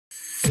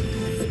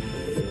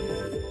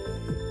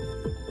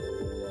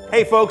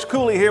Hey folks,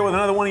 Cooley here with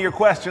another one of your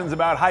questions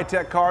about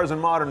high-tech cars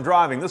and modern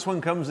driving. This one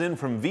comes in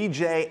from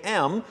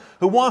VJM,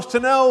 who wants to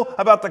know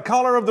about the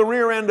color of the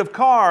rear end of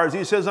cars.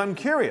 He says, I'm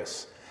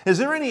curious, is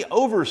there any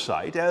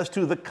oversight as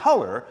to the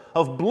color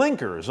of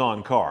blinkers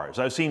on cars?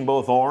 I've seen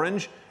both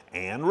orange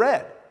and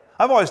red.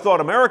 I've always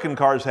thought American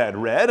cars had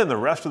red and the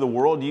rest of the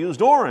world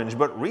used orange,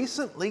 but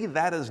recently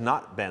that has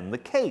not been the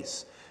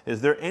case. Is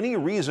there any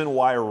reason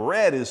why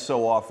red is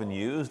so often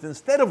used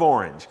instead of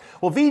orange?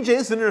 Well, VJ,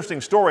 it's an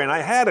interesting story, and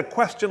I had a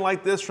question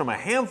like this from a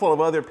handful of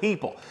other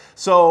people.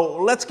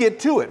 So let's get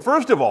to it.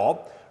 First of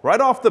all,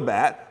 right off the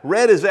bat,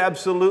 red is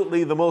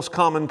absolutely the most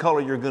common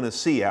color you're going to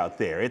see out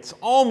there. It's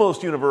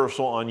almost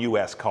universal on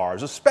US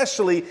cars,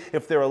 especially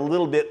if they're a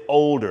little bit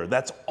older.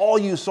 That's all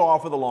you saw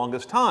for the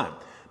longest time.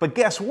 But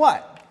guess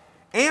what?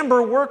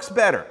 Amber works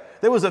better.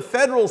 There was a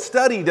federal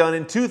study done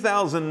in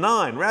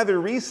 2009, rather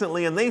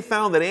recently, and they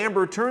found that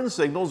amber turn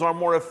signals are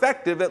more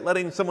effective at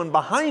letting someone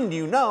behind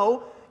you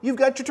know you've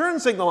got your turn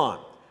signal on,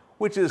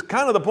 which is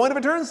kind of the point of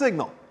a turn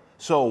signal.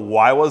 So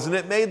why wasn't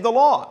it made the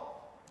law?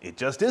 It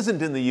just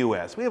isn't in the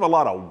US. We have a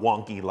lot of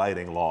wonky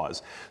lighting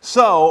laws.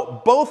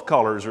 So both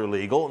colors are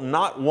legal,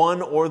 not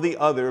one or the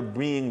other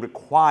being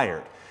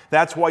required.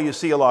 That's why you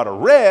see a lot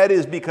of red,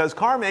 is because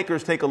car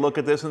makers take a look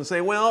at this and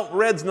say, well,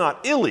 red's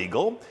not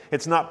illegal,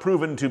 it's not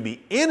proven to be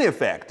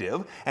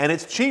ineffective, and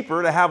it's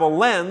cheaper to have a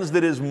lens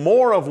that is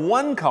more of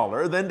one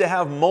color than to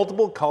have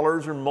multiple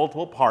colors or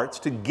multiple parts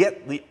to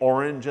get the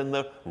orange and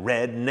the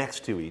red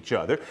next to each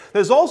other.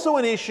 There's also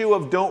an issue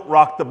of don't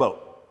rock the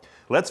boat.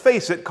 Let's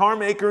face it, car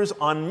makers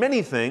on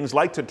many things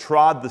like to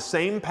trod the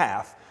same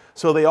path,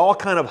 so they all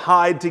kind of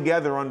hide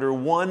together under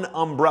one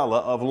umbrella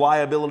of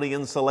liability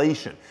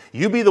insulation.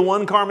 You be the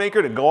one car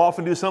maker to go off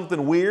and do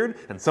something weird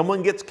and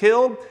someone gets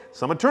killed,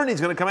 some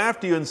attorney's going to come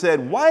after you and say,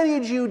 why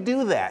did you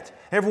do that?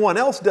 Everyone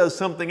else does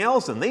something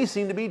else and they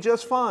seem to be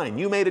just fine.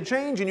 You made a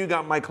change and you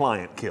got my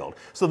client killed.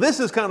 So this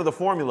is kind of the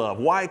formula of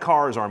why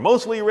cars are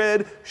mostly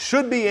red,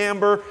 should be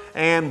amber,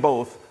 and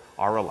both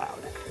are allowed.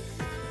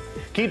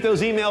 Keep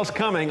those emails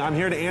coming. I'm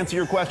here to answer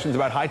your questions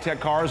about high-tech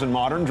cars and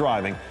modern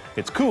driving.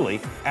 It's Cooley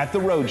at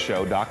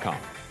theroadshow.com.